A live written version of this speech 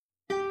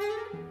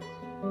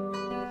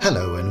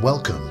Hello and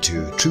welcome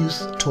to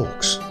Truth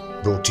Talks,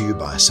 brought to you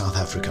by South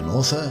African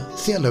author,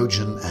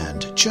 theologian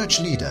and church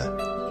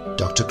leader,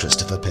 Dr.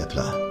 Christopher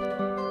Peppler.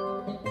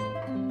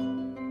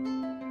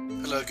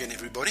 Hello again,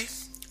 everybody.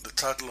 The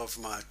title of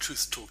my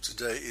Truth Talk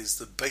today is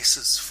The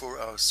Basis for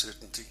Our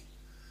Certainty.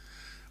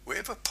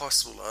 Wherever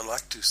possible, I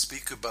like to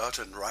speak about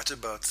and write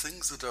about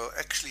things that are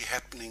actually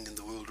happening in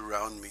the world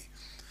around me.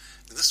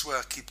 In this way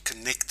I keep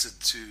connected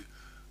to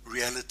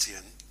reality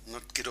and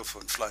not get off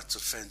on flights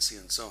of fancy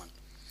and so on.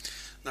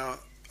 Now,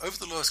 over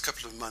the last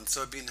couple of months,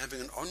 I've been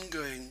having an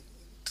ongoing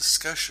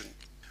discussion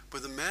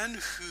with a man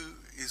who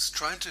is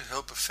trying to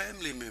help a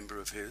family member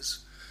of his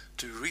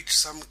to reach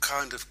some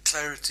kind of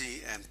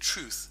clarity and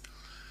truth,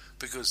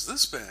 because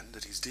this man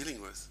that he's dealing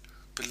with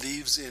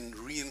believes in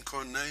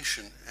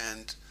reincarnation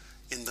and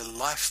in the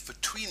life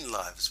between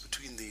lives,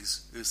 between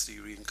these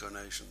earthly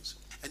reincarnations.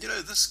 And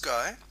this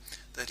guy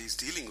that he's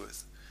dealing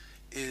with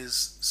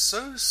is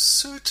so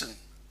certain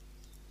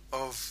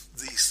of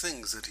these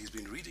things that he's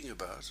been reading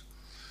about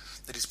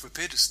that he's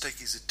prepared to stake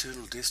his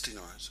eternal destiny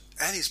on it,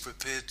 and he's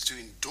prepared to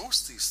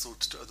endorse these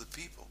thoughts to other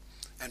people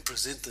and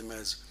present them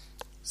as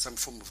some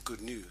form of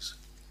good news.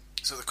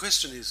 So the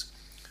question is,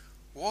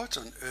 what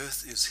on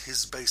earth is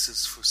his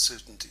basis for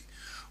certainty?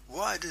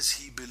 Why does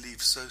he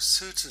believe so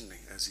certainly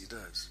as he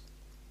does?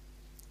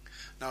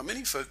 Now,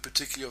 many folk,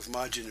 particularly of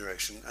my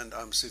generation, and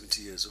I'm 70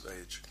 years of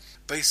age,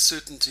 base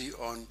certainty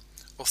on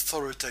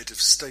authoritative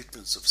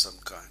statements of some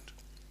kind.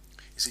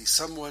 You see,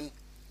 someone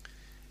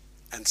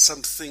and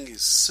something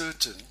is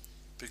certain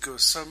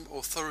because some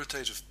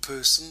authoritative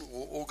person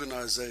or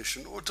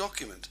organization or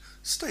document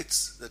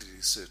states that it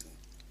is certain.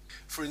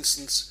 For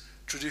instance,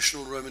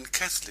 traditional Roman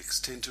Catholics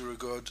tend to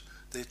regard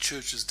their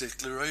church's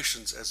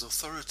declarations as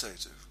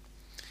authoritative.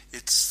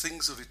 Its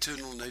things of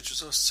eternal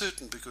natures are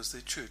certain because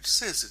their church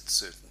says it's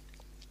certain.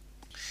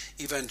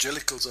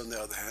 Evangelicals, on the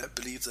other hand,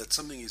 believe that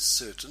something is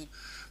certain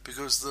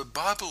because the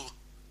Bible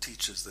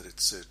teaches that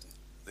it's certain.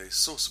 Their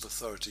source of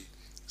authority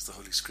is the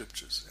Holy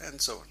Scriptures, and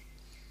so on.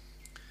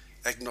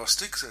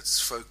 Agnostics, that's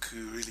folk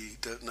who really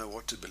don't know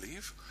what to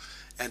believe,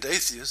 and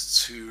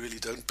atheists who really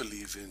don't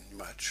believe in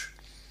much,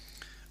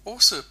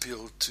 also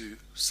appeal to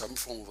some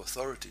form of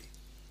authority.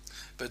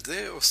 But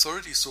their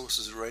authority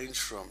sources range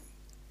from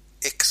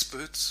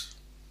experts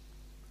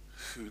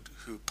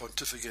who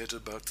pontificate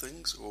about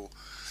things, or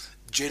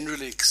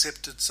generally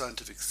accepted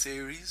scientific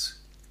theories,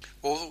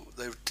 or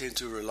they tend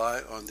to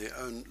rely on their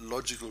own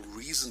logical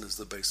reason as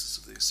the basis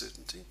of their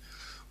certainty,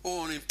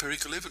 or on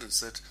empirical evidence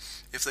that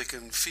if they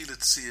can feel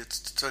it, see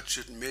it, touch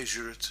it,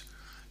 measure it,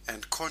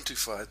 and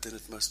quantify it, then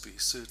it must be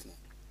certain.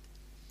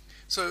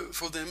 So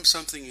for them,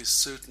 something is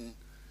certain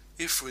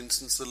if, for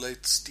instance, the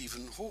late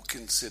Stephen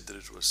Hawking said that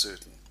it was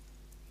certain,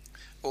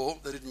 or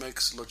that it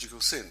makes logical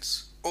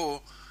sense,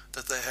 or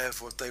that they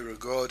have what they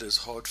regard as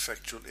hard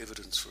factual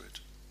evidence for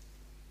it.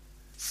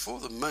 For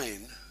the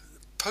main,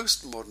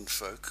 postmodern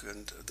folk,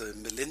 and the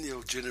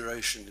millennial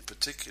generation in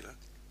particular,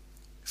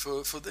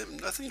 for them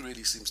nothing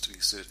really seems to be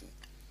certain.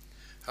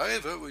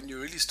 However, when you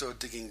really start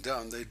digging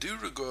down, they do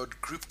regard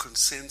group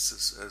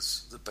consensus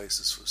as the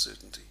basis for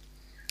certainty.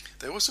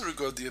 They also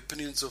regard the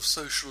opinions of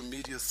social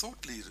media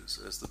thought leaders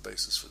as the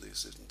basis for their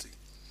certainty.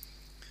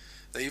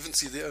 They even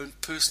see their own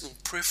personal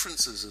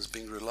preferences as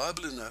being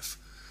reliable enough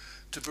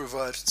to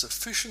provide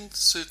sufficient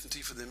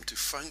certainty for them to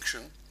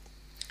function,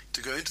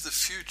 to go into the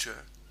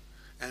future,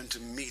 and to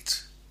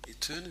meet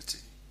eternity.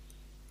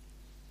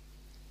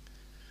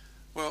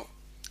 Well,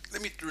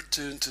 let me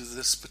return to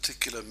this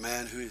particular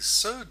man who is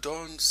so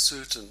darn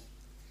certain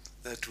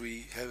that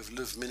we have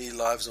lived many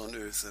lives on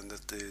earth and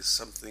that there's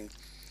something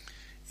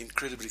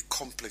incredibly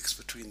complex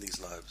between these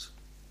lives.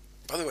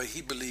 By the way,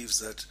 he believes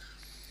that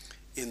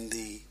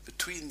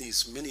between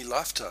these many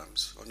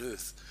lifetimes on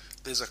earth,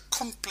 there's a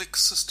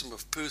complex system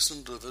of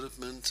personal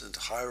development and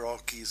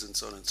hierarchies and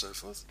so on and so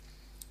forth.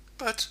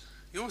 But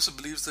he also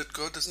believes that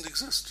God doesn't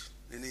exist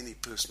in any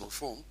personal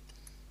form,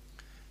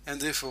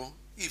 and therefore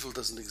evil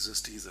doesn't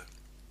exist either.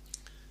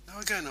 Now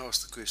again I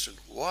ask the question,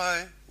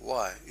 why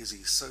is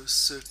he so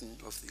certain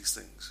of these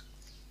things?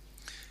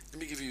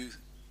 Let me give you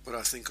what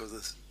I think are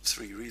the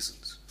three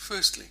reasons.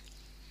 Firstly,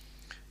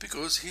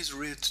 because he's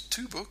read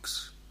two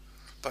books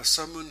by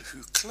someone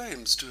who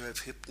claims to have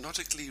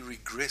hypnotically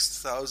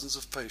regressed thousands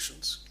of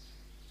patients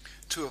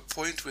to a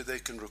point where they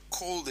can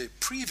recall their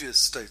previous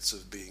states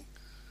of being,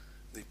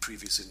 their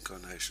previous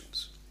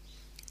incarnations.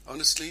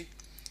 Honestly,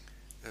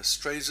 as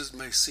strange as it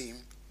may seem,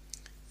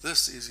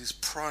 this is his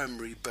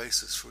primary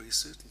basis for his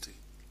certainty.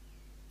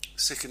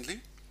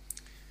 Secondly,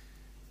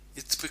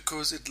 it's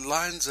because it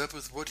lines up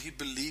with what he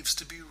believes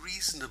to be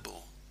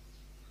reasonable.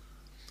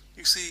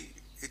 You see,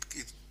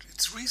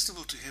 it's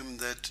reasonable to him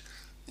that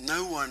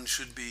no one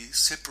should be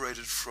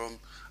separated from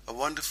a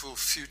wonderful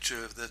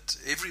future, that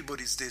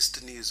everybody's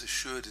destiny is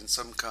assured in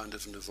some kind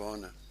of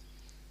nirvana.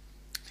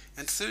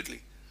 And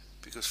thirdly,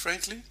 because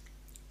frankly,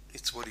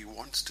 it's what he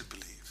wants to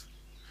believe.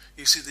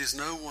 You see, there's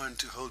no one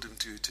to hold him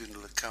to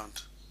eternal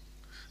account.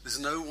 There's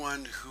no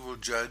one who will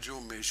judge or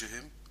measure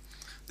him.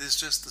 There's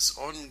just this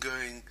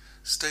ongoing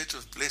state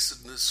of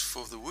blessedness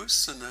for the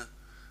worst sinner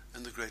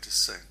and the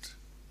greatest saint.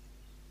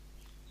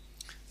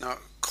 Now,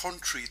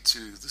 contrary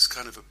to this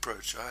kind of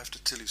approach, I have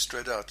to tell you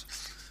straight out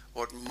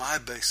what my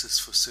basis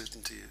for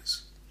certainty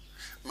is.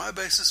 My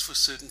basis for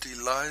certainty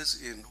lies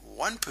in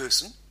one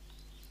person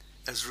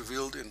as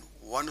revealed in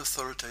one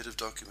authoritative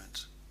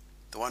document.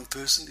 The one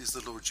person is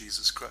the Lord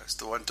Jesus Christ.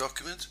 The one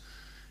document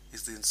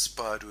is the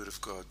inspired Word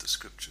of God, the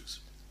Scriptures.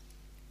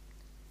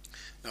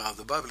 Now,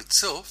 the Bible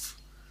itself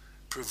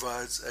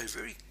provides a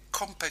very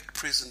compact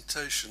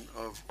presentation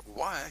of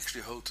why I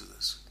actually hold to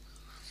this.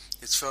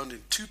 It's found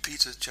in 2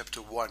 Peter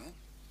chapter 1,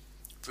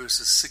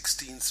 verses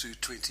 16 through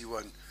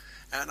 21.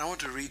 And I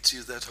want to read to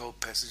you that whole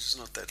passage. It's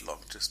not that long.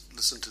 Just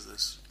listen to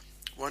this.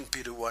 2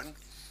 Peter 1,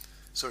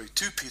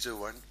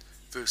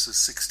 verses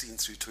 16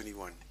 through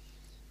 21.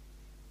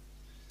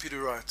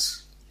 Peter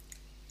writes,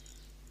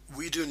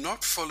 "We do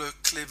not follow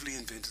cleverly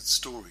invented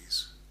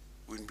stories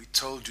when we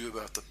told you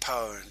about the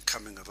power and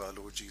coming of our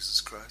Lord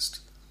Jesus Christ,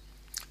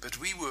 but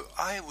we were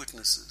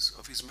eyewitnesses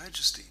of his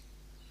majesty.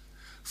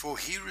 For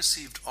he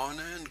received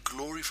honor and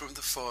glory from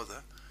the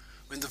Father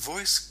when the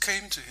voice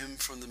came to him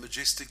from the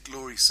majestic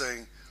glory,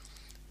 saying,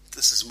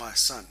 'This is my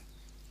Son,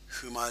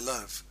 whom I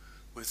love.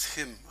 With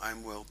him I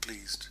am well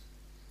pleased.'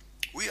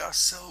 We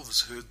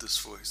ourselves heard this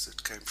voice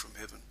that came from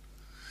heaven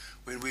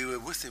when we were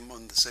with him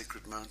on the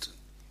sacred mountain.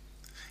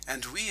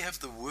 And we have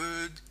the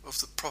word of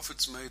the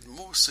prophets made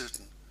more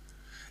certain,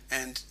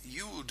 and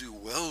you will do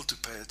well to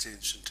pay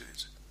attention to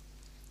it,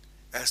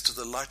 as to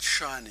the light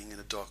shining in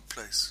a dark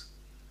place,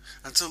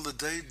 until the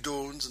day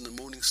dawns and the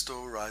morning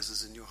star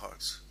rises in your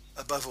hearts.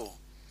 Above all,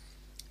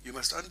 you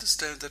must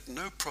understand that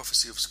no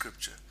prophecy of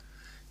Scripture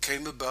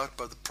came about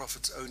by the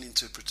prophet's own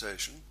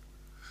interpretation,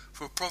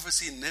 for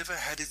prophecy never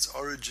had its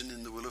origin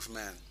in the will of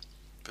man,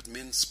 but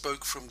men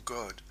spoke from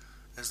God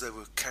as they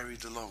were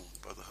carried along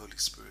by the Holy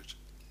Spirit."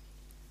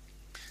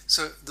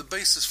 So the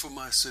basis for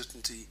my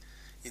certainty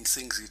in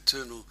things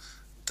eternal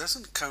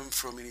doesn't come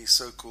from any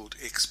so-called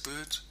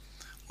expert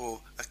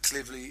or a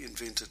cleverly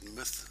invented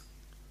myth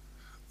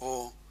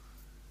or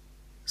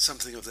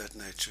something of that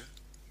nature.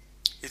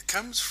 It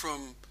comes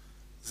from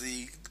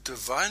the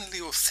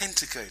divinely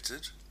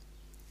authenticated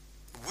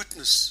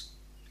witness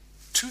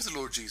to the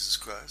Lord Jesus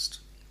Christ,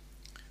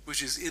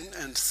 which is in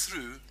and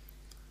through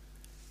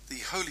the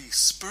Holy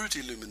Spirit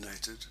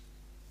illuminated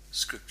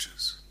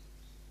Scriptures.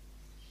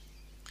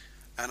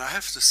 And I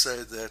have to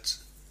say that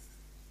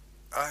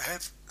I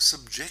have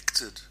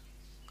subjected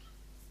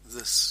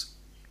this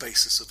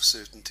basis of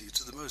certainty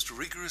to the most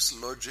rigorous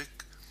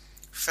logic,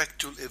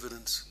 factual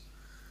evidence,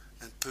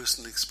 and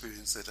personal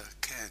experience that I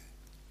can.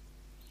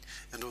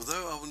 And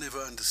although I will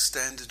never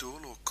understand it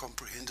all or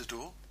comprehend it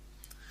all,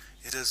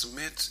 it has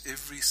met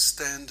every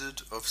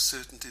standard of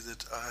certainty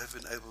that I have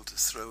been able to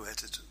throw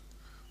at it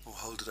or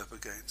hold it up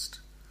against.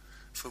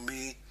 For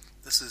me,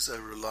 this is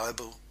a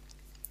reliable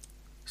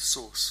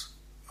source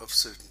of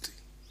certainty.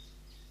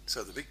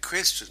 So the big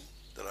question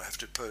that I have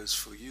to pose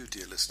for you,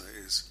 dear listener,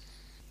 is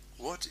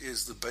what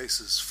is the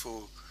basis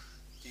for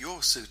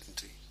your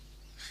certainty?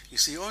 You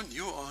see, on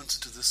your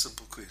answer to this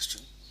simple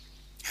question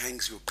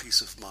hangs your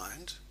peace of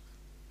mind,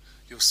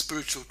 your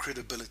spiritual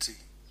credibility,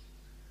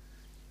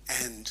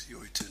 and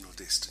your eternal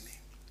destiny.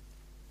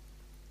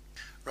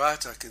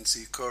 Right, I can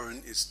see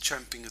Corinne is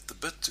champing at the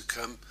bit to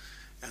come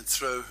and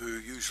throw her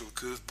usual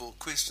curveball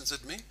questions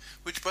at me,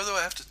 which, by the way,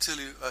 I have to tell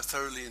you, I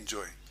thoroughly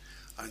enjoy.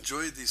 I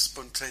enjoy these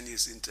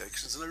spontaneous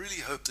interactions, and I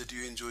really hope that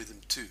you enjoy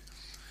them too.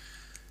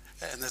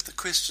 And that the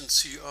questions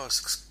she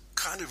asks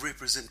kind of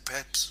represent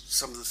perhaps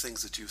some of the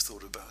things that you've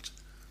thought about.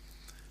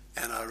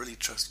 And I really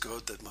trust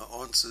God that my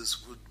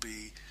answers would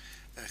be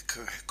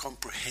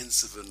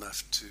comprehensive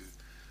enough to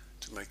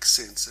make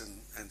sense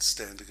and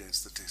stand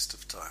against the test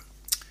of time.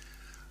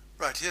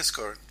 Right, here's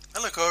Corinne.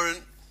 Hello,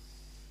 Corinne.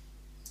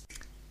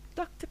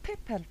 Dr.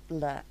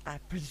 Pepperle, I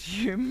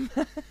presume.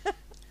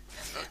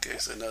 Okay,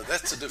 so now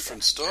that's a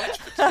different start,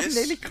 but I yes,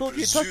 nearly you called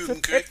you presume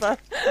Dr. correctly.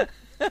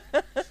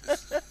 Pepper.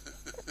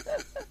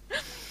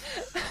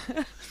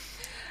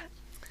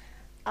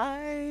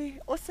 I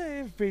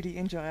also really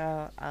enjoy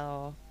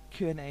our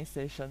Q&A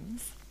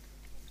sessions.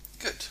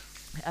 Good.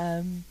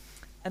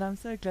 And I'm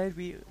so glad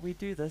we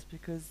do this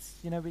because,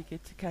 you know, we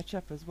get to catch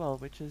up as well,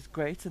 which is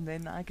great. And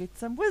then I get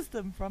some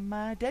wisdom from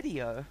my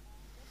daddy-o.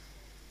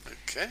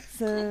 Okay,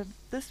 So cool.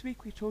 this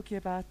week we're talking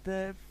about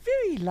the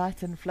very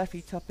light and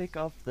fluffy topic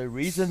of the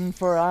reason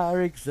for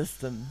our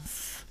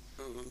existence.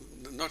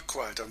 Not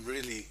quite. I'm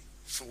really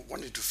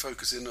wanting to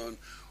focus in on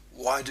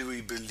why do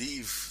we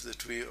believe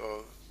that we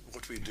are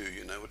what we do,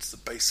 you know, what's the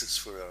basis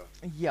for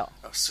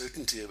our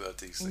certainty about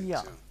these things.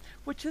 Yeah,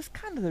 which is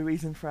kind of the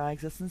reason for our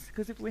existence,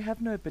 because if we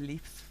have no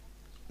beliefs,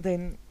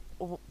 then,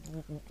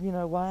 you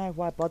know, why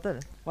bother?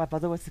 Why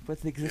bother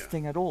with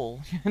existing at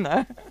all, you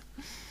know?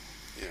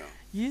 Yeah.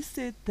 You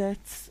said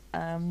that,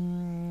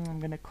 I'm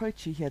going to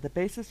quote you here, the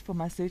basis for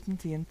my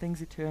certainty in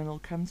things eternal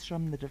comes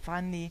from the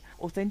divinely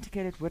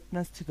authenticated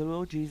witness to the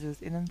Lord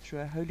Jesus in and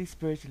through a Holy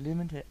Spirit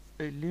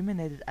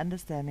illuminated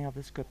understanding of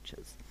the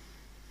Scriptures.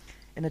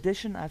 In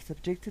addition, I've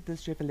subjected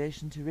this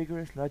revelation to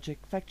rigorous logic,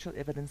 factual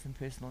evidence, and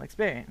personal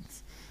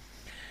experience.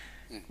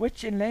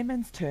 which in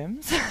layman's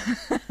terms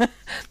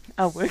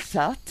are worked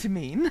out to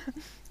mean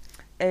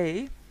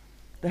A,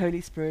 the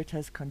Holy Spirit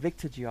has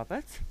convicted you of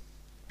it.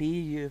 B,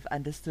 you've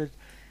understood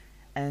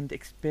and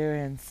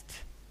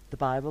experienced the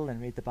Bible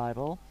and read the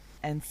Bible.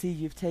 And C,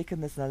 you've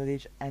taken this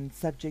knowledge and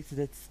subjected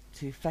it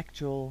to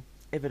factual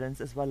evidence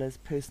as well as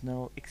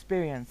personal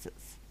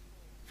experiences.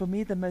 For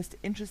me, the most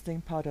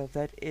interesting part of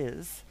that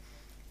is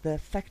the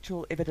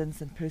factual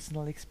evidence and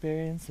personal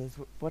experiences.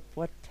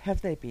 What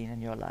have they been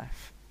in your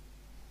life?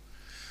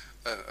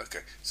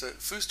 Okay. So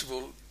first of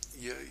all,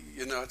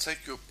 you know, I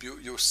take your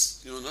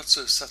not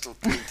so subtle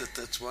point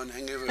that's one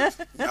hang of a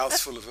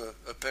mouthful of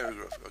a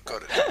paragraph. I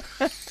got it.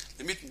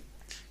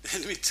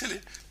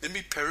 Let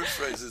me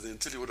paraphrase it and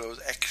tell you what I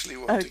was actually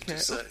wanting to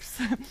say.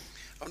 I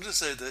want to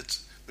say that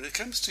when it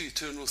comes to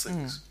eternal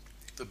things,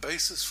 the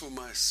basis for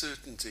my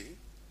certainty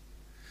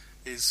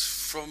is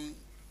from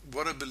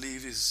what I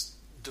believe is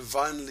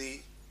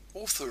divinely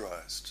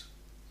authorized,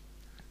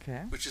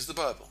 which is the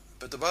Bible.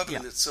 But the Bible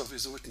in itself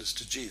is a witness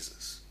to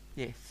Jesus.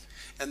 Yes.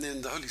 And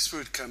then the Holy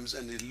Spirit comes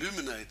and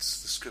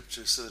illuminates the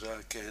Scripture so that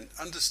I can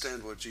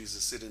understand what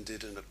Jesus said and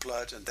did and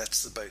apply it, and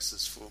that's the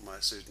basis for my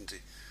certainty.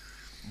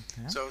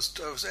 Okay. So I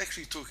was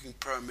actually talking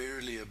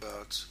primarily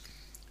about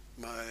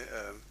my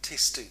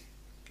testing,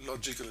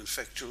 logical and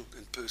factual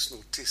and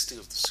personal testing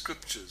of the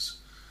Scriptures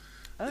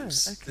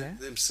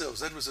themselves.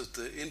 That was at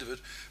the end of it.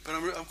 But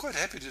I'm quite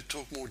happy to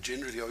talk more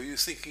generally. Are you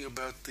thinking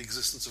about the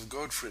existence of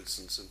God, for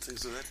instance, and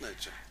things of that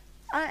nature?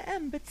 I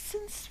am, but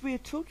since we're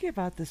talking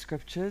about the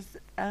Scriptures,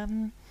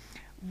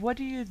 what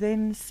do you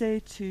then say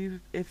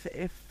to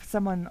if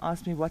someone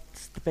asks me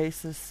what's the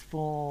basis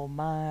for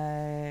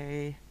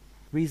my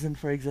reason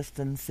for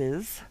existence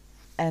is,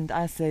 and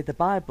I say the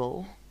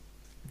Bible,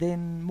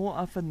 then more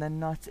often than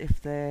not,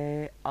 if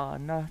they are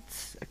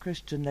not a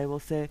Christian, they will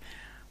say,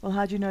 well,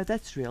 how do you know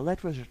that's real?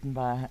 That was written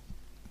by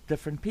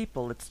different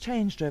people. It's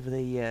changed over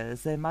the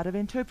years. They might have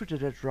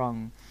interpreted it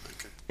wrong,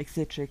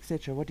 etc.,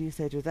 etc. What do you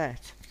say to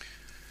that?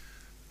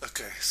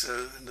 Okay,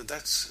 so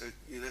that's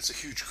a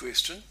huge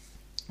question,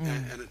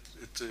 and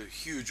it's a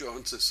huge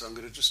answer. So I'm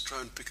going to just try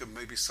and pick up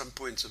maybe some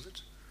points of it.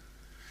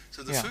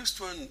 So the first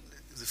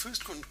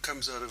one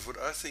comes out of what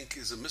I think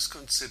is a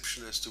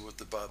misconception as to what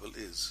the Bible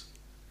is.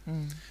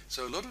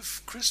 So a lot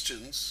of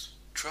Christians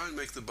try and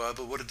make the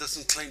Bible what it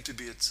doesn't claim to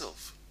be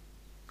itself,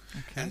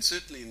 and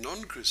certainly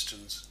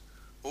non-Christians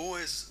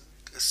always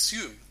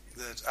assume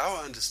that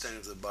our understanding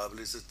of the Bible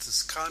is that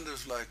this kind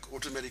of like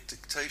automatic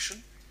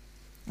dictation.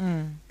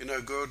 You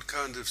know, God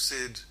kind of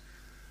said,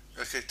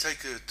 okay,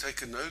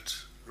 take a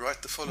note,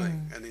 write the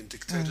following, and then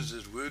dictated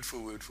it word for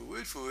word for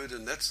word for word,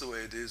 and that's the way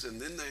it is.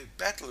 And then they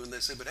battle and they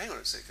say, but hang on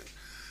a second,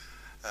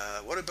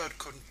 what about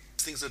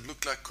things that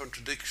look like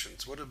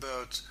contradictions? What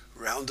about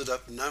rounded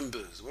up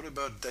numbers? What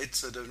about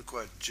dates that don't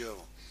quite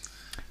gel?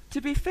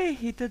 To be fair,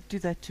 he did do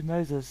that to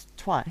Moses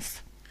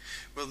twice.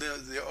 Well,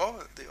 there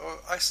are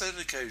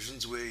isolated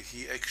occasions where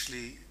he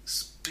actually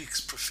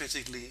speaks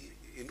prophetically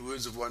in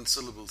words of one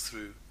syllable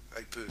through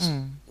a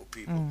person or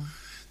people.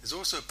 There's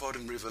also a part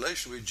in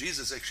Revelation where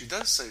Jesus actually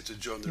does say to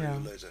John the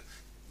Revelator,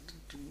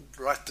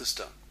 write this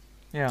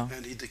down.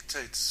 And he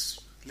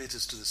dictates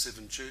letters to the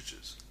 7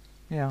 churches.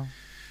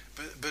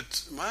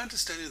 But my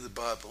understanding of the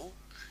Bible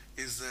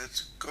is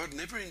that God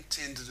never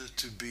intended it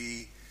to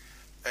be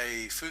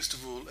first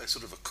of all, a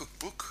sort of a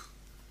cookbook,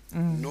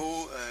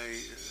 nor a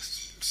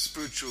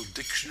spiritual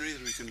dictionary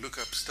that we can look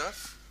up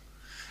stuff,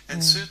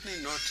 and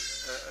certainly not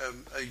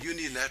a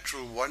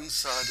unilateral,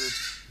 one-sided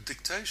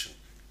dictation.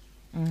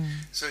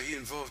 So he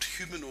involved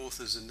human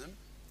authors in them.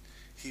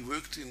 He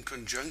worked in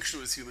conjunction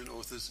with human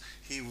authors.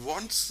 He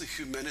wants the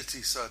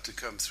humanity side to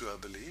come through, I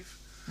believe,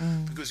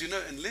 because, you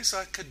know, unless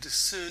I could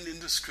discern in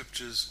the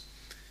Scriptures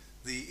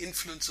the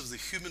influence of the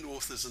human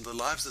authors and the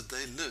lives that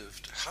they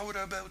lived, how would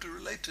I be able to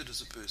relate to it as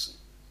a person?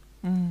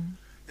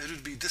 It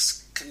would be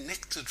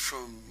disconnected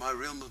from my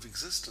realm of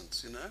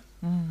existence, you know?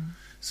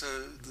 So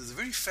the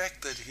very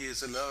fact that he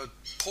has allowed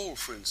Paul,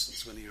 for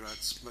instance, when he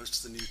writes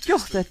most of the New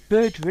Testament... that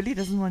bird really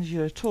doesn't want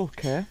you to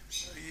talk, eh?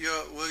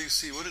 Yeah, well, you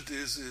see, what it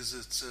is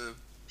it's a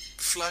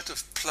flight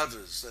of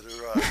plovers that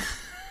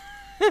arrive.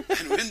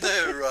 And when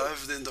they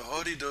arrive, then the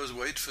hardy-does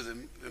wait for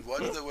them. And why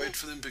do they wait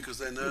for them? Because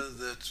they know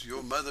that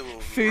your mother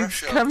will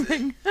rush out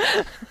there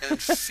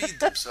and feed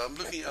them. So I'm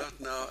looking out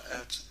now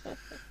at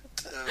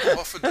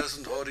half a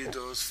dozen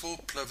hardy-does, 4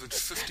 plovers,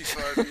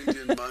 55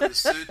 Indian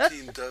miners,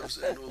 13 doves,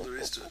 and all the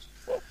rest of it.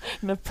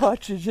 And a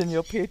partridge in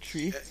your pear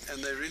tree.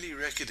 And they're really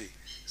rackety.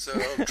 So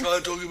I'll try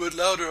and talk a bit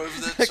louder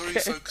over that. Sorry,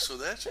 folks, for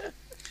that.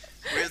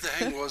 Where the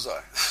hang was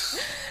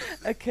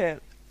I? Okay,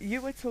 you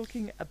were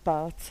talking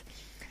about...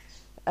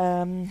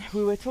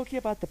 we were talking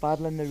about the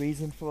Bible and the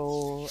reason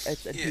for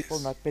it, and people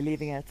not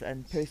believing it,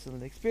 and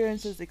personal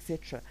experiences,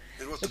 etc.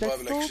 And what the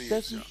Bible actually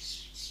is.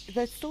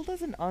 That still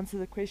doesn't answer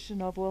the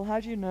question of, well, how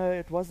do you know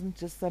it wasn't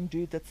just some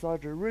dude that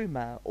started a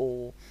rumor,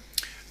 or...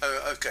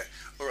 Okay,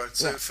 all right.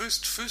 So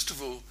first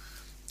of all,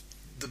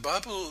 the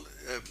Bible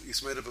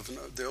is made up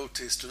of the Old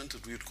Testament,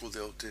 that we would call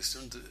the Old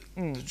Testament.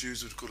 The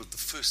Jews would call it the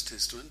First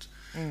Testament.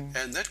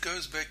 And that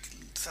goes back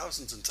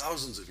thousands and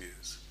thousands of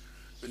years.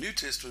 The New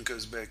Testament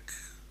goes back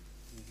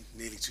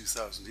nearly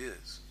 2,000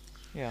 years.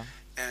 Yeah.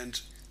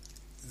 And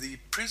the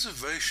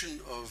preservation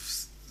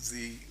of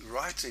the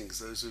writings,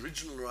 those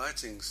original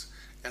writings,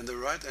 and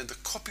the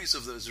copies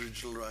of those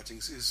original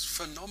writings is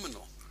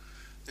phenomenal.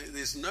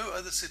 There's no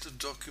other set of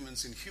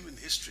documents in human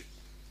history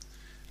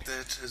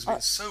that has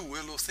been so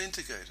well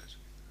authenticated.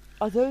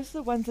 Are those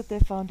the ones that they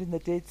found in the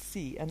Dead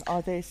Sea, and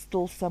are they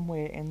still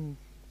somewhere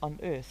on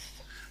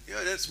Earth?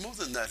 Yeah, that's more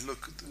than that.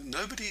 Look,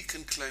 nobody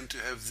can claim to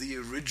have the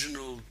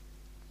original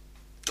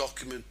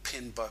document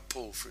penned by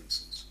Paul, for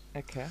instance.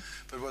 Okay.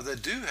 But what they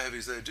do have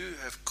is they do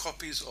have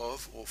copies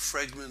of, or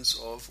fragments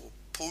of, or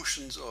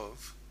portions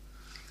of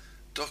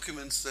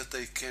documents that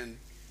they can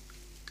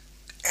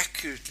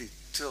accurately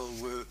tell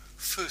were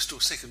first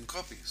or second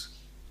copies.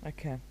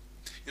 Okay.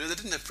 You know, they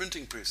didn't have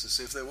printing presses,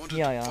 so if they wanted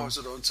to pass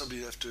it on, somebody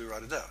would have to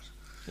write it out.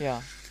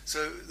 Yeah.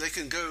 So they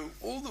can go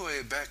all the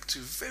way back to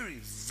very,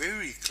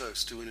 very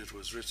close to when it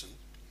was written.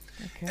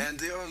 Okay. And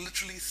there are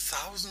literally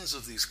thousands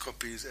of these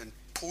copies and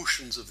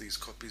portions of these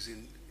copies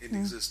in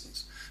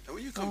existence. Now,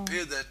 when you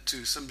compare that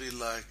to somebody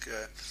like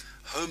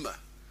Homer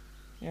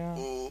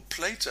or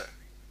Plato,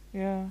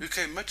 who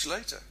came much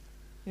later,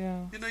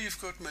 you know,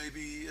 you've got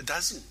maybe a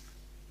dozen,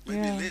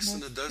 maybe less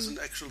than a dozen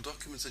actual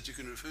documents that you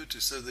can refer to.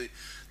 So the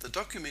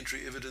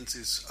documentary evidence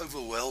is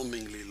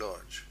overwhelmingly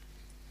large.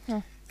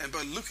 And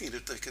by looking at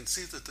it, they can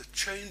see that the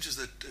changes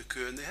that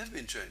occur, and there have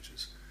been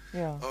changes,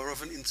 are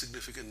of an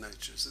insignificant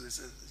nature. So there's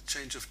a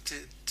change of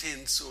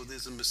tense, or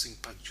there's a missing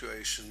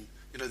punctuation.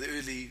 You know, the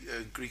early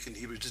Greek and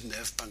Hebrew didn't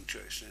have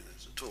punctuation in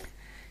it at all.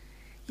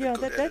 Yeah,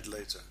 got added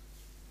later.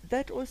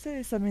 That also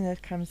is something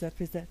that comes up,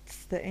 is that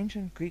the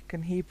ancient Greek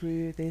and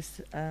Hebrew, there's,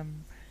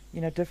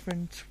 you know,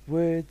 different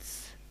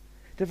words,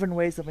 different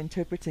ways of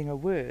interpreting a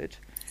word.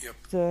 Yep.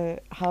 So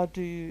how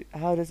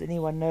does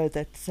anyone know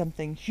that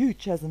something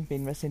huge hasn't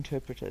been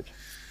misinterpreted?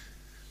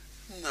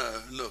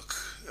 No, look,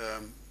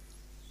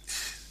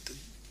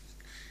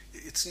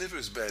 it's never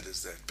as bad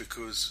as that,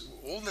 because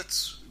all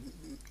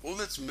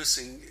that's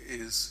missing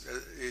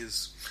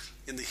is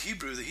in the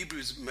Hebrew. The Hebrew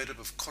is made up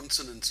of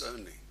consonants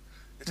only.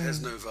 It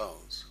has no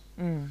vowels.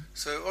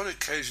 So on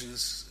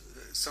occasions,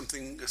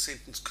 a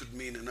sentence could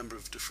mean a number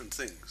of different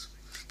things,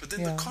 but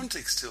then the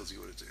context tells you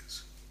what it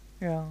is.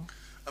 Yeah.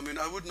 I mean,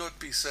 I would not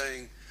be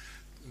saying,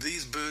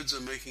 these birds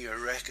are making a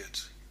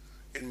racket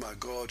in my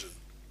garden.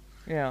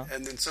 Yeah.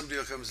 And then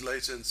somebody comes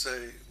later and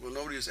say, well,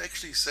 nobody is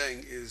actually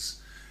saying is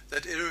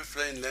that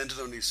aeroplane landed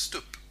on his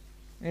stoop.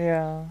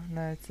 Yeah,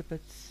 no, it's a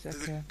bit...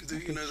 Okay.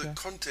 You know, the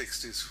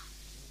context is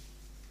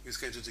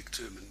going to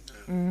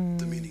determine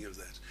the meaning of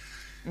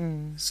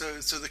that.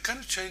 So the kind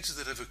of changes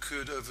that have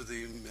occurred over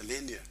the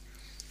millennia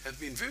have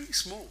been very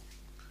small.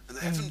 And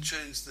they haven't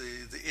changed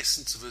the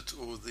essence of it,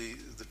 or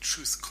the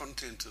truth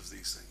content of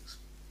these things.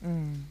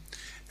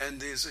 And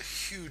there's a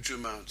huge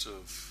amount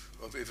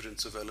of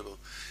evidence available.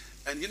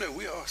 And, you know,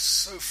 we are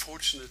so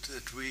fortunate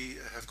that we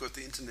have got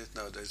the internet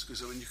nowadays,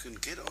 because when you can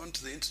get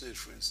onto the internet,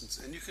 for instance,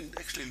 and you can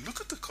actually look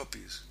at the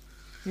copies.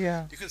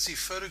 Yeah. You can see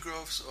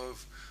photographs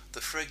of the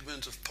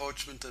fragment of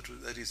parchment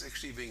that is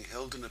actually being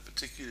held in a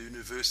particular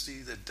university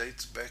that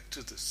dates back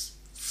to the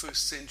 1st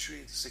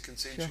century, the 2nd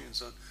century, and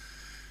so on.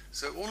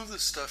 So all of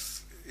this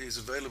stuff is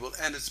available,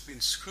 and it's been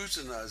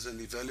scrutinized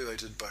and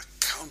evaluated by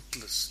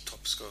countless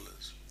top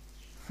scholars.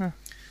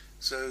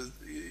 So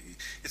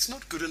it's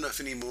not good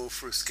enough anymore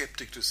for a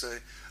skeptic to say,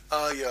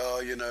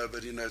 you know,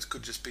 but, you know, it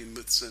could just be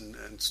myths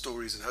and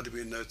stories, and how do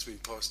we know it's been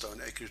passed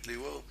down accurately?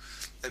 Well,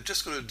 they've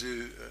just got to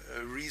do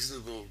a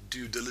reasonable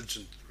due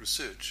diligent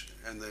research,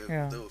 and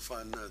they will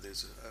find, no,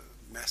 there's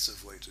a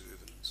massive weight of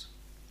evidence.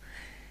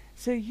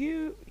 So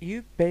you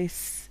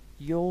base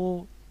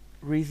your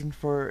reason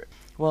for,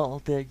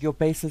 well, your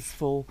basis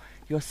for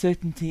your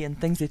certainty in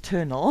things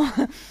eternal,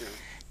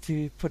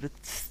 to put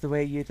it the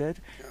way you did,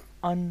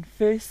 on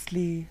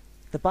firstly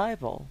the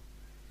Bible.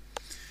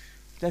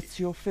 That's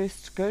your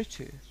first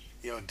go-to.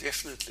 Yeah,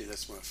 definitely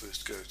that's my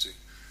first go-to.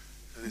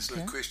 There's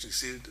no question.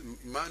 See,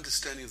 my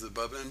understanding of the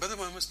Bible, and by the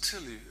way, I must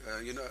tell you,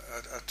 you know,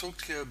 I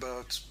talked here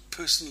about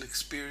personal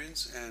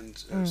experience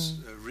and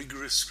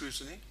rigorous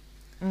scrutiny.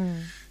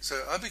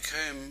 So I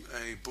became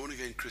a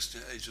born-again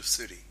Christian at the age of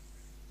 30.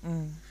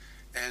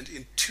 And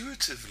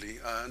intuitively,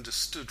 I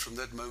understood from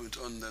that moment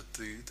on that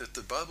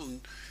the Bible,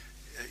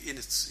 in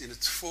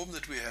its form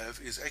that we have,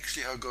 is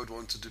actually how God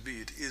wanted to be.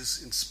 It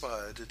is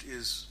inspired. It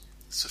is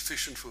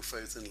sufficient for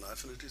faith in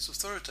life, and it is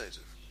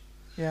authoritative.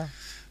 Yeah.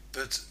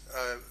 But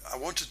I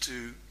wanted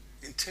to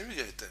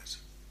interrogate that,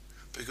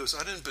 because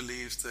I didn't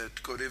believe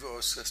that God ever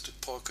asked us to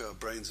park our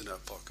brains in our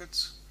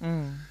pockets.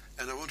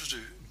 And I wanted to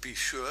be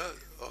sure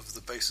of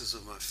the basis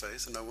of my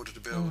faith, and I wanted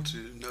to be able to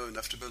know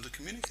enough to be able to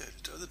communicate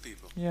it to other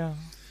people. Yeah.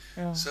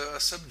 So I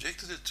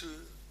subjected it to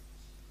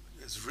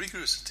as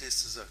rigorous a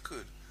test as I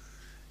could.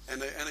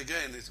 And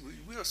again,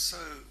 we are so,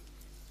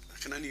 I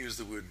can only use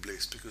the word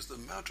blessed, because the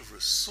amount of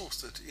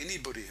resource that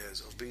anybody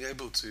has of being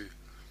able to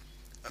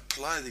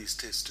apply these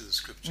tests to the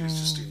scripture is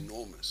just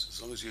enormous,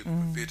 as long as you're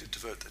prepared to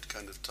devote that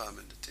kind of time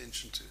and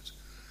attention to it.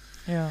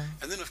 Yeah.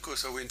 And then, of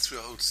course, I went through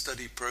a whole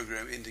study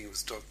program ending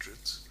with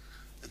doctorates.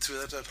 And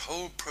through that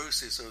whole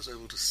process, I was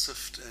able to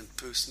sift and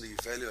personally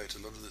evaluate a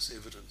lot of this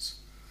evidence.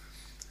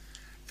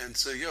 And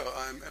so, yeah,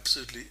 I'm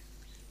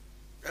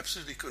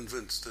absolutely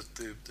convinced that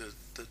the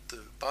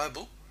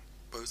Bible,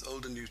 both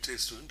Old and New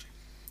Testament,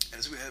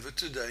 as we have it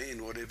today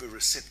in whatever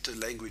receptor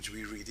language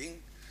we're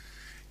reading,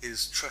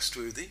 is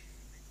trustworthy,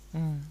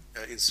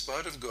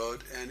 inspired of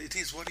God, and it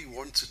is what He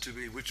wants it to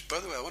be, which, by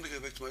the way, I want to go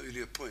back to my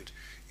earlier point.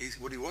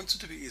 What He wants it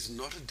to be is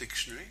not a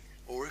dictionary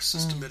or a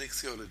systematic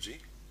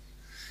theology.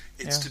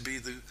 It's to be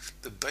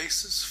the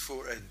basis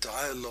for a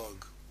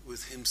dialogue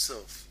with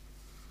Himself,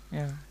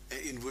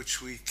 in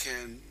which we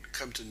can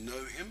come to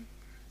know Him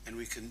and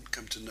we can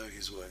come to know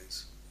His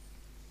ways.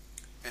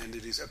 And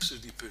it is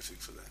absolutely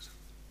perfect for that.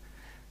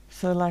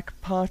 So like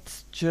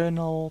parts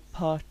journal,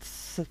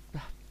 parts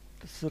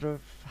sort of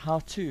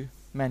how-to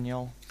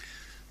manual.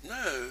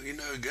 No,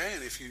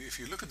 again, if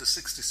you look at the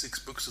 66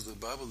 books of the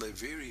Bible, they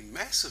vary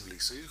massively.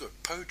 So you've got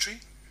poetry,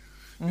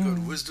 you've got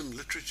wisdom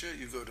literature,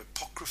 you've got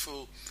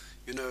apocryphal,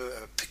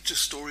 picture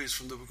stories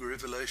from the book of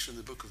Revelation,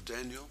 the book of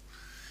Daniel.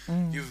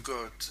 You've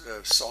got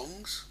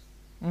songs.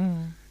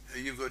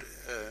 You've got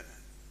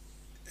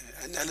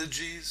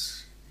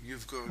analogies.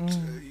 You've got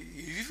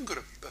you've even got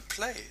a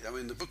play. I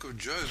mean, the book of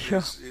Job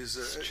is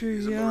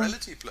a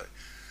morality play.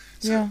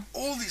 So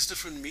all these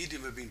different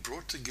medium have been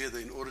brought together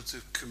in order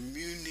to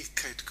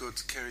communicate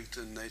God's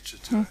character and nature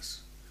to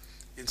us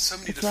in so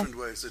many different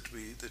ways that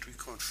we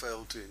can't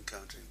fail to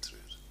encounter Him through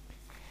it.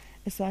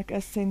 It's like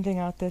us sending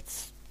out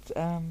that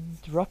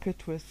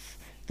rocket with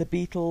the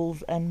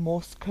Beatles and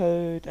Morse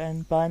code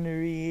and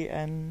binary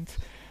and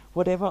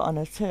whatever on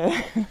it.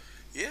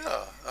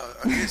 Yeah,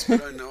 I guess,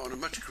 but I know on a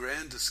much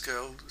grander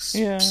scale,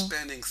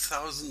 spanning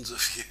thousands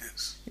of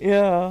years.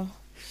 Yeah,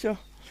 sure.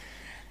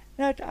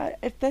 No,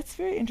 that's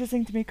very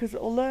interesting to me, because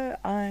although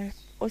I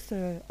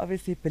also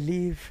obviously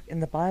believe in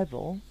the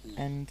Bible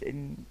and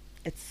in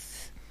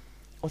its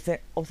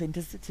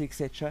authenticity,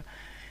 etc.,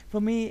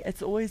 for me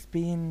it's always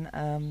been,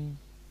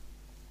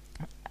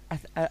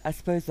 I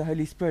suppose the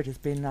Holy Spirit has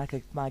been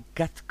like my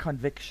gut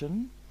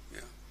conviction.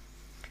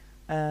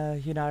 I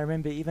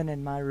remember even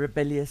in my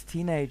rebellious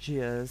teenage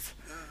years,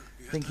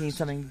 thinking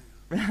something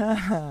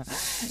bad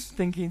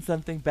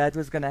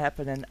was going to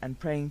happen, and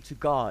praying to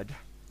God.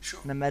 Sure.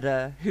 No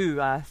matter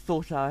who I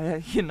thought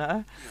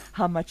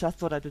how much I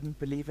thought I didn't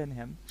believe in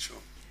Him.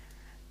 Sure.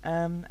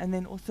 And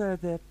then also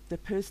the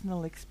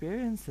personal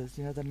experiences,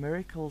 the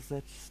miracles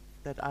that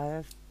I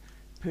have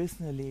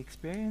personally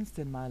experienced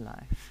in my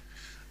life.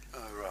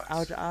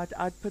 Right.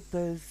 I'd put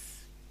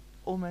those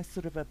almost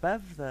sort of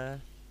above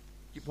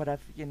what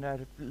I've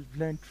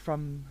learned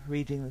from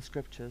reading the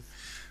scriptures.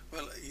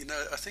 Well,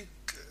 I think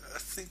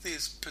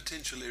there's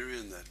potential area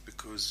in that,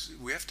 because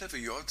we have to have a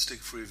yardstick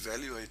for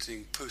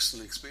evaluating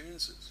personal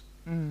experiences.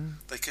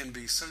 They can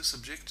be so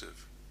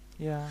subjective.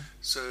 Yeah.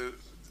 So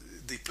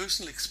the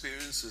personal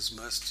experiences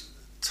must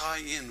tie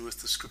in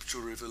with the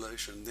scriptural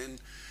revelation.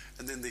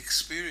 And then the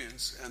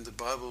experience and the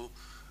Bible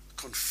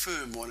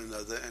confirm one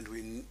another, and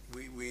we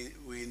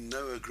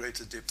know a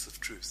greater depth of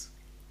truth.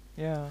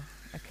 Yeah.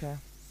 Okay.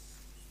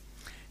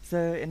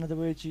 So in other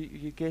words,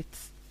 you get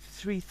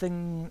three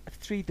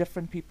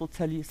different people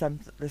tell you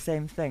the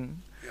same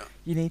thing. Yeah.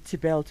 You need to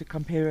be able to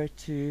compare it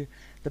to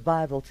the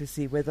Bible to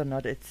see whether or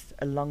not it's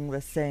along the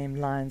same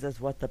lines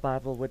as what the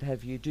Bible would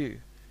have you do.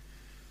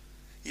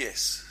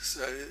 Yes.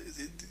 So,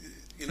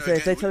 so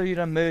if they tell you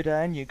to murder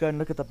and you go and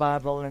look at the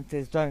Bible and it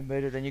says don't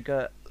murder, then you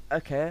go,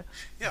 okay,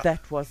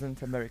 that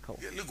wasn't a miracle.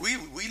 Yeah, look,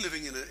 we're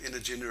living in a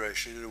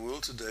generation, in a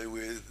world today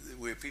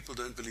where people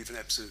don't believe in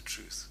absolute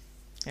truth.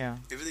 Yeah.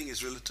 Everything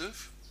is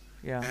relative.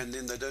 Yeah. And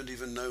then they don't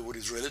even know what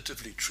is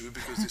relatively true,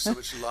 because there's so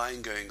much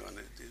lying going on.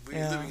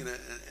 We're living in a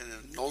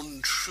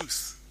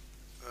non-truth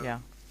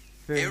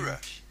era.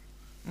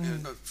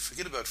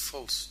 Forget about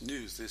false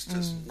news. There's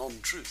just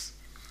non-truth.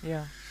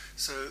 Yeah.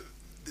 So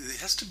there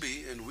has to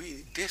be, and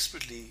we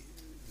desperately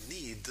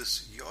need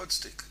this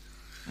yardstick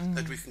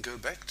that we can go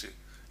back to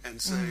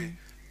and say,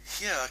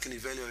 here I can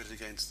evaluate it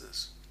against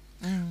this.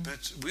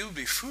 But we would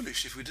be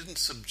foolish if we didn't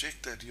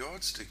subject that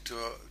yardstick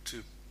to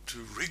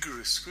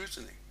rigorous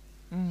scrutiny.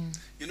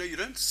 You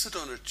don't sit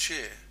on a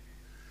chair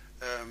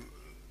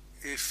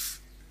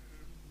if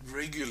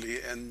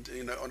regularly and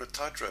on a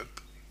tightrope,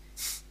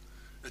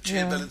 a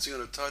chair balancing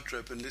on a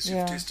tightrope, unless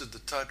you've tested the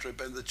tightrope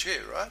and the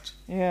chair, right?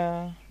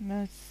 Yeah,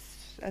 no,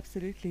 it's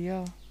absolutely,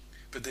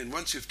 But then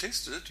once you've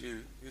tested it,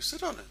 you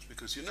sit on it,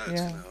 because you know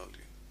it's going to hold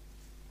you.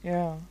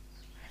 Yeah.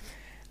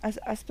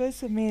 I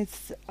suppose for me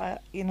it's,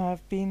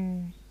 I've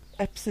been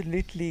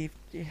absolutely,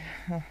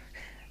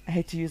 I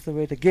hate to use the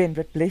word again,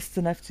 but blessed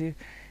enough to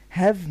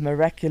have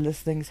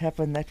miraculous things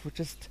happen that would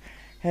just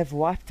have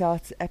wiped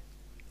out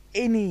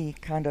any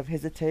kind of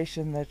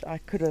hesitation that I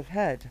could have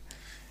had.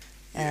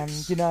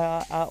 Yes.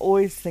 I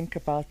always think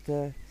about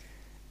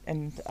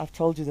and I've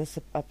told you this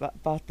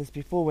about this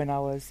before, when I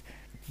was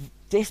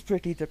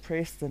desperately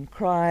depressed and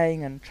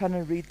crying and trying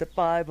to read the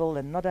Bible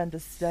and not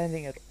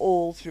understanding it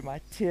all through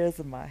my tears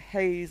and my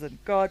haze, and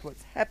God,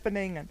 what's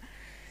happening? And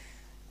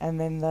And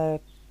then the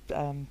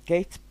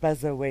gate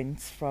buzzer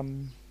went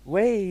from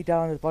way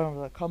down at the bottom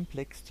of the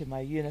complex to my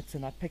units,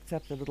 and I picked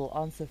up the little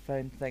answer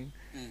phone thing.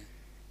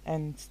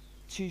 And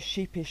two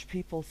sheepish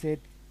people said,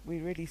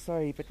 "We're really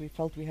sorry, but we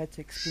felt we had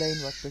to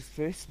explain what this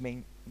verse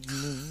means."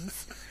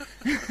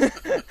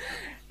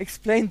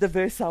 Explained the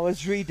verse I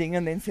was reading,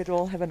 and then said,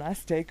 "Well, have a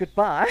nice day,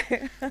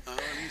 goodbye."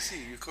 You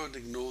see, you can't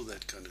ignore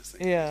that kind of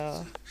thing.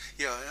 Yeah.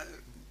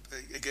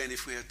 Again,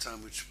 if we had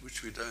time,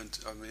 which we don't,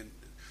 I mean,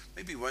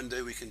 maybe one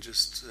day we can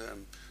just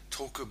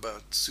talk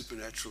about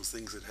supernatural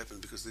things that happen,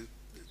 because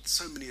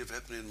so many have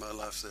happened in my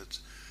life that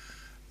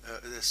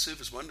they serve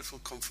as wonderful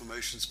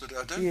confirmations, but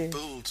I don't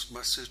build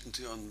my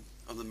certainty on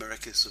the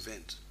miraculous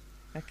event.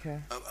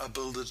 Okay. I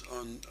build it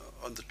on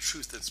the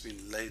truth that's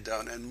been laid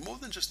down, and more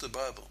than just the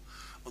Bible,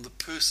 on the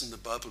person the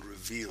Bible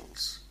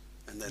reveals,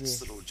 and that's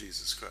the Lord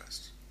Jesus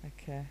Christ.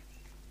 Okay.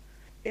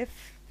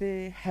 If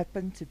there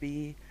happened to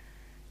be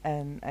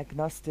an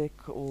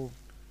agnostic or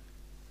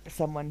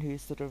someone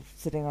who's sort of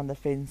sitting on the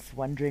fence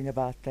wondering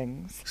about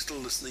things. Still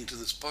listening to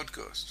this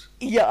podcast.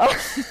 Yeah.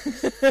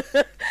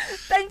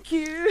 Thank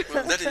you.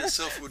 Well, that in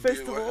itself would be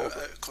a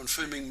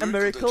confirming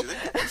miracle, don't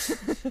you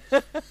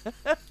think?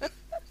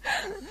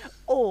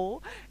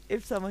 Or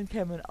if someone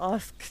came and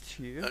asked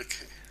you,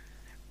 okay,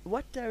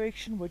 what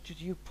direction would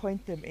you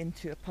point them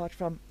into apart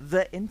from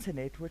the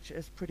internet, which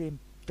is pretty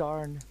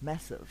darn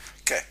massive?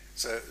 Okay,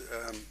 so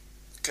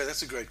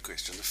that's a great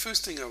question. The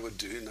first thing I would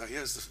do, now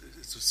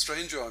it's a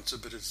strange answer,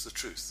 but it's the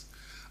truth.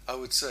 I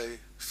would say,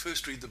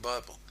 first read the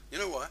Bible. You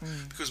know why?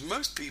 Because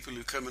most people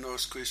who come and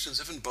ask questions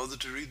haven't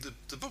bothered to read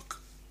the book.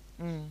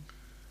 You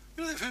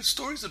know, they've heard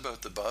stories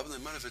about the Bible. They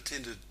might have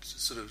attended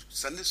sort of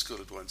Sunday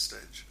school at one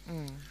stage.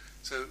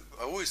 So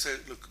I always say,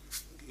 look,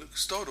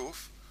 start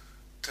off,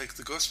 take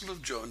the Gospel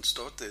of John,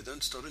 start there.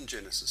 Don't start in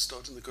Genesis.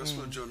 Start in the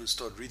Gospel of John and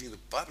start reading the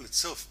Bible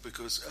itself,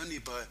 because only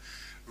by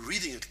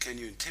reading it can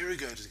you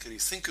interrogate it, can you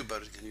think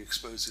about it, can you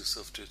expose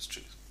yourself to its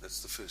truth.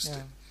 That's the first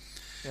step.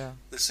 Yeah.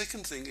 The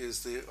second thing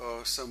is there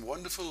are some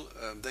wonderful,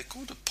 they're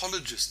called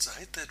apologists.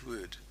 I hate that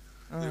word.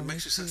 It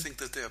makes you think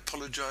that they're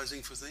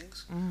apologizing for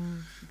things.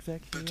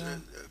 Exactly. But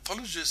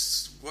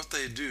apologists, what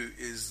they do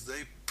is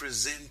they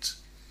present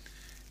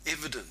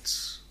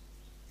evidence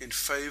in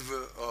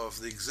favor of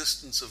the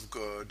existence of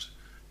God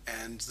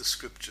and the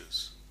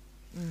Scriptures.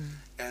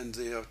 And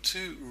there are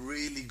two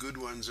really good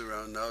ones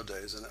around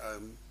nowadays, and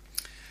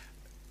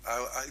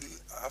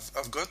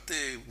I've got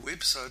their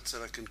websites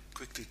that I can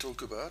quickly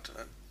talk about.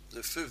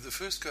 The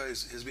first guy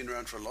has been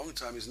around for a long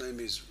time. His name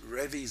is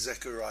Ravi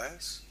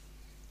Zacharias.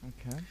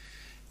 Okay.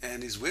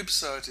 And his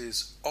website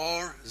is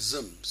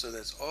rzim, so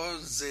that's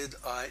rzim.org.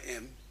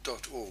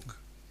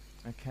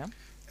 Okay.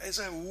 Has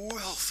a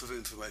wealth of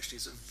information.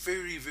 He's a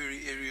very,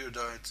 very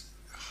erudite,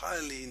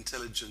 highly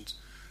intelligent,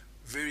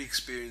 very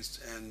experienced,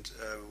 and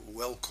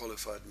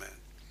well-qualified man.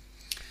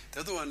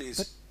 The other one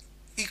is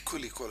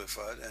equally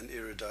qualified and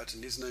erudite,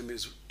 and his name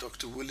is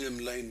Dr. William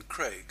Lane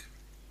Craig.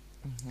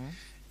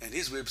 And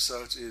his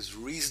website is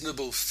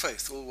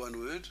reasonablefaith, all one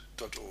word,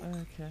 .org.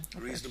 Okay.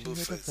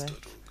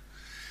 Reasonablefaith.org.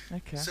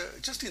 Okay. So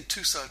just in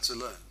two sites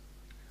alone,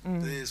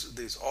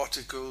 there's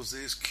articles,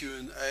 there's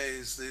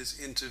Q&As, there's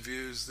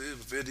interviews, there's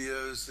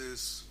videos,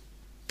 there's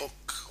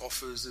book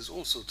offers, there's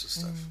all sorts of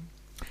stuff.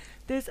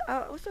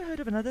 I also heard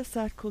of another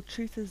site called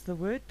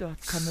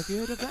truthistheword.com. Have you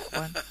heard of that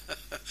one?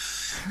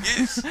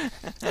 Yes,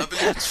 I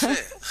believe it's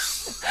fair.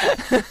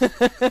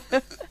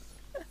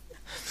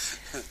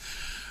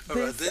 All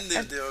right,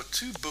 then there are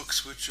two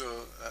books which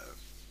are,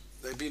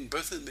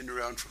 both of them been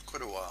around for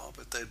quite a while,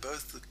 but they're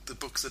both the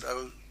books that I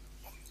will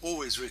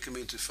always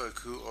recommend to folk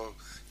who are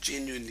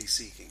genuinely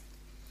seeking.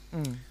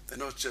 They're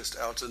not just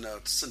out and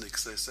out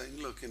cynics. They're saying,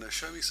 look,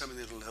 show me something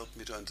that will help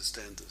me to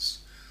understand this.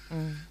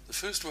 The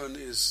first one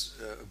is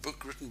a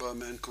book written by a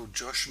man called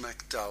Josh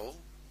McDowell,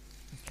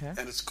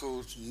 and it's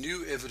called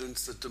New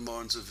Evidence That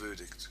Demands a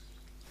Verdict.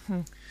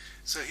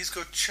 So he's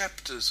got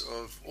chapters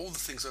of all the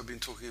things I've been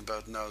talking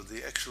about now,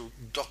 the actual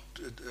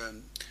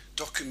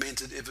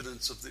documented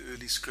evidence of the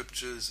early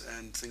scriptures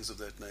and things of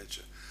that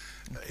nature.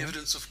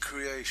 Evidence of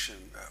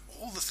creation,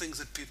 all the things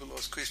that people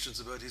ask questions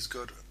about, he's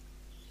got a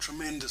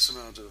tremendous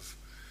amount of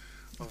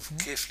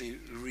carefully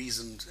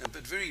reasoned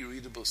but very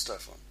readable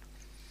stuff on.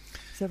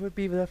 So it would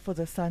be for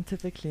the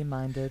scientifically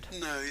minded?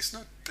 No, he's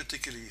not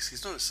particularly.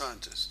 He's not a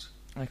scientist.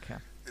 Okay.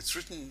 It's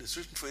written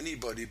for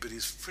anybody, but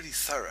he's pretty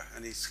thorough,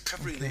 and he's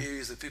covering the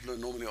areas that people are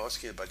normally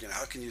asking about.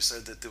 How can you say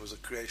that there was a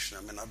creation?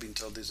 I mean, I've been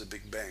told there's a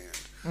big bang,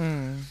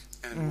 and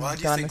why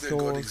do you think that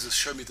God exists?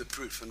 Show me the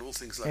proof, and all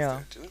things like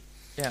that.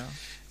 Yeah.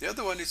 The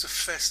other one is a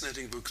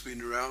fascinating book. It's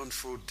been around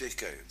for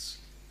decades.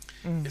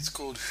 It's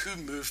called Who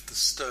Moved the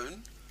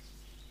Stone?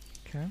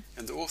 Okay.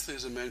 And the author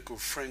is a man called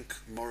Frank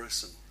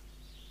Morrison.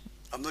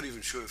 I'm not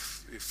even sure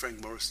if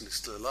Frank Morrison is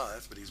still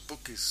alive, but his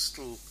book is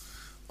still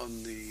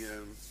on the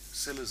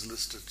sellers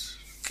list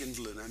at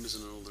Kindle and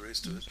Amazon and all the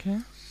rest of it.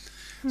 Okay.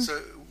 So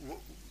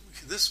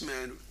this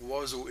man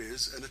was or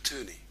is an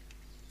attorney.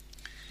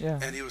 Yeah.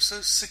 And he was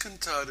so sick and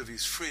tired of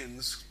his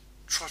friends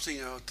trotting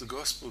out the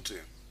gospel to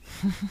him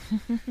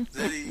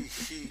that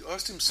he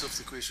asked himself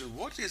the question,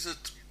 what is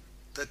it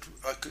that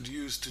I could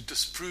use to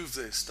disprove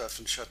their stuff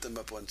and shut them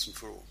up once and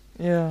for all?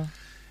 Yeah.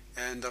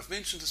 And I've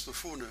mentioned this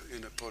before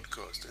in a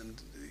podcast,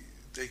 and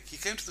he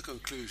came to the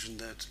conclusion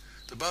that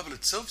the Bible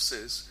itself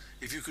says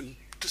if you can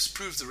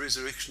disprove the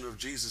resurrection of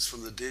Jesus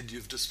from the dead,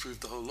 you've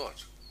disproved the whole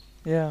lot.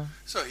 Yeah.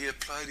 So he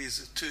applied his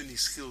attorney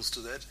skills to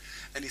that,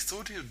 and he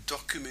thought he would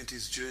document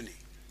his journey.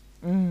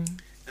 Mm.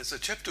 And so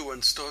chapter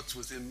 1 starts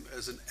with him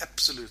as an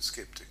absolute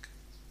skeptic.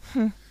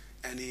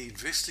 And he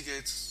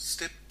investigates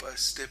step by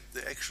step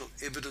the actual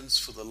evidence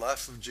for the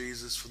life of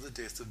Jesus, for the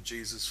death of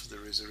Jesus, for the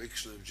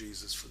resurrection of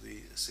Jesus, for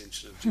the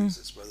ascension of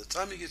Jesus. By the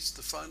time he gets to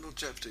the final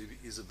chapter,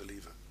 he's a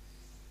believer.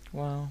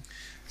 Wow.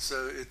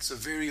 So it's a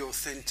very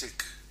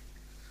authentic,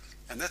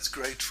 and that's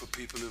great for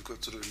people who've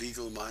got sort of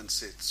legal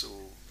mindsets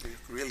or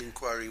real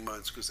inquiring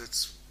minds, because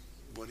that's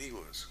what he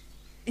was.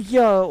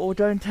 Yeah, or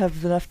don't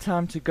have enough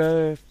time to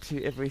go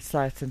to every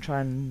site and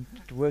try and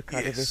work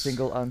out every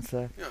single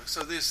answer. Yeah,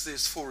 so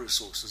there's 4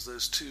 resources,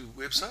 those 2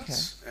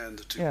 websites and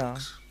the 2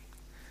 books.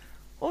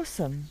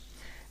 Awesome.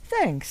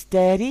 Thanks,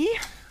 Daddy.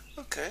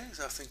 Okay,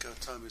 so I think our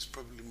time is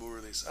probably more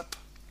or less up.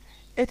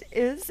 It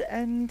is,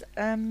 and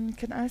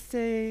can I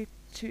say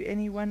to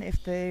anyone,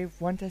 if they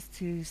want us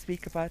to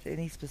speak about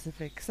any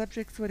specific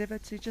subjects, whatever,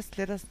 to just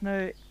let us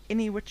know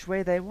any which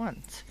way they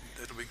want.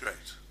 That'll be great.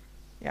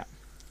 Yeah.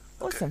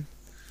 Awesome. Okay.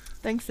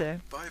 Thanks, sir.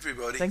 Bye,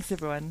 everybody. Thanks,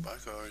 everyone. Bye,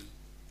 Karen.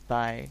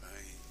 Bye.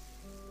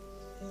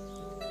 Bye.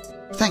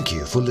 Thank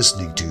you for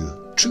listening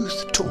to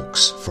Truth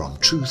Talks from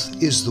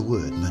Truth is the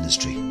Word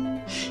Ministry.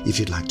 If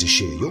you'd like to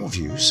share your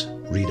views,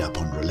 read up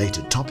on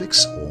related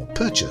topics, or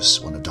purchase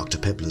one of Dr.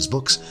 Pepler's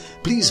books,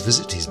 please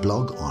visit his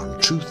blog on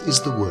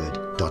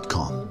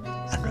truthistheword.com.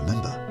 And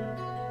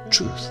remember,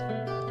 truth